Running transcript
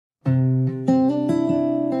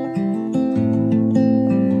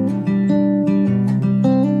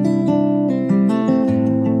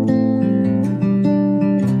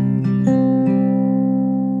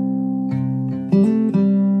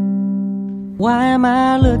Why am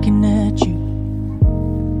I looking at you?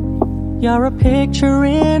 You're a picture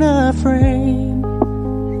in a frame.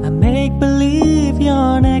 I make believe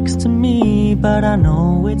you're next to me, but I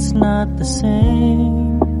know it's not the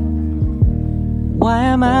same. Why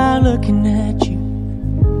am I looking at you?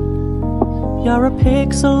 You're a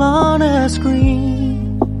pixel on a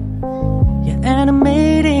screen. Your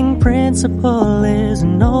animating principle is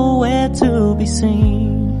nowhere to be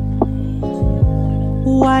seen.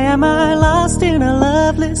 Why am I lost in a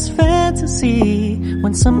loveless fantasy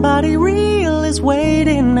when somebody real is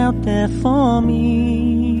waiting out there for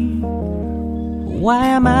me? Why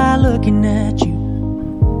am I looking at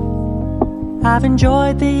you? I've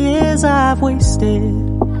enjoyed the years I've wasted,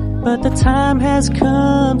 but the time has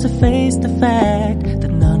come to face the fact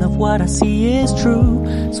that none of what I see is true.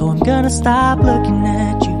 So I'm gonna stop looking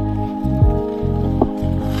at you.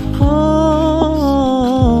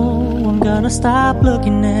 Oh, I'm gonna stop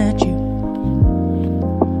looking at you.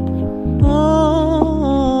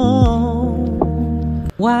 Oh,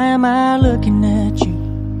 why am I looking at you?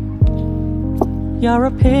 You're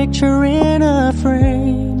a picture in a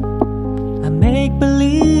frame. I make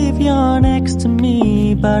believe you're next to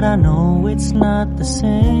me, but I know it's not the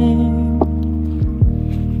same.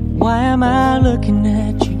 Why am I looking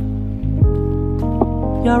at you?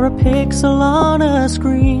 You're a pixel on a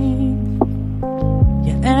screen.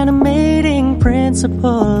 Your animating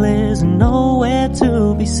principle is nowhere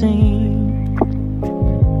to be seen.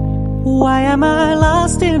 Why am I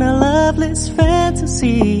lost in a loveless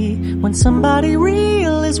fantasy when somebody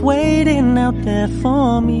real is waiting out there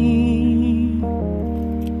for me?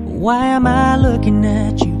 Why am I looking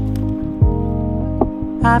at you?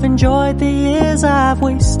 I've enjoyed the years I've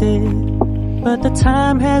wasted, but the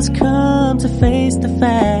time has come to face the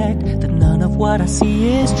fact that none of what I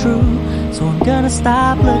see is true. So I'm gonna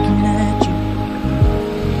stop looking at you.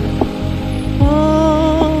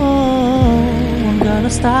 Oh, I'm gonna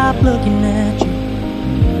stop looking at you.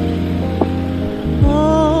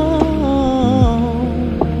 Oh,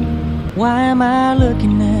 why am I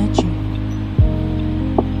looking at you?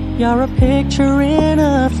 You're a picture in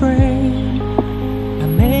a frame. I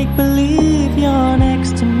make believe you're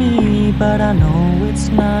next to me, but I know it's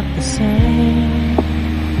not the same.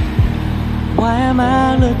 Why am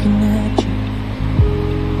I looking at you?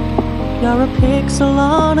 You're a pixel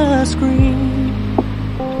on a screen.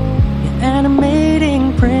 Your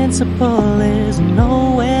animating principle is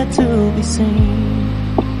nowhere to be seen.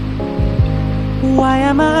 Why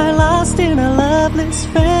am I lost in a loveless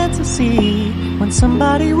fantasy when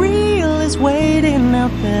somebody real is waiting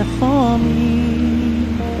out there for me?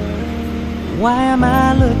 Why am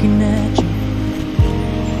I looking at you?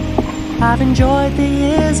 I've enjoyed the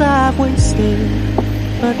years I've wasted,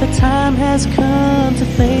 but the time has come to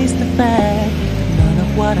face the fact that none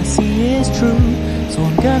of what I see is true. So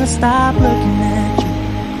I'm gonna stop looking at you.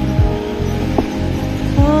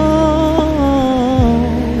 Oh,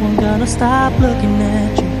 I'm gonna stop looking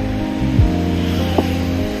at you.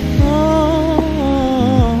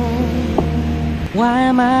 Oh, why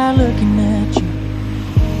am I looking at you?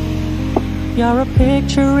 You're a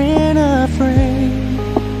picture in a frame.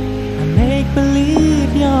 I make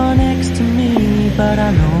believe you're next to me, but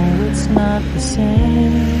I know it's not the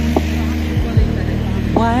same.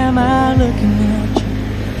 Why am I looking at you?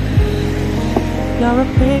 You're a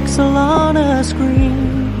pixel on a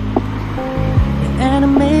screen. Your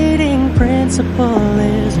animating principle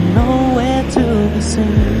is nowhere to be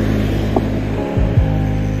seen.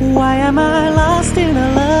 Why am I lost in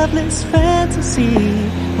a loveless fantasy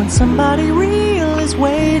when somebody real is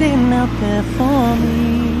waiting out there for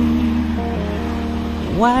me?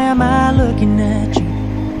 Why am I looking at you?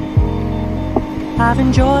 I've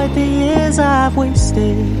enjoyed the years I've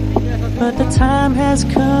wasted, but the time has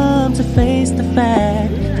come to face the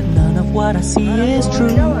fact that none of what I see is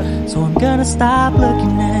true. So I'm gonna stop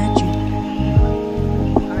looking at you.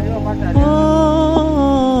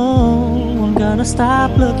 Oh, I'm gonna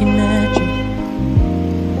stop looking at you.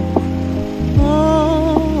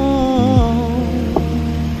 Oh,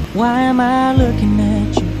 why am I looking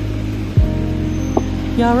at you?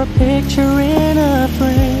 You're a picture in a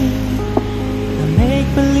frame. I make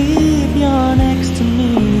believe you're next to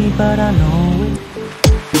me, but I know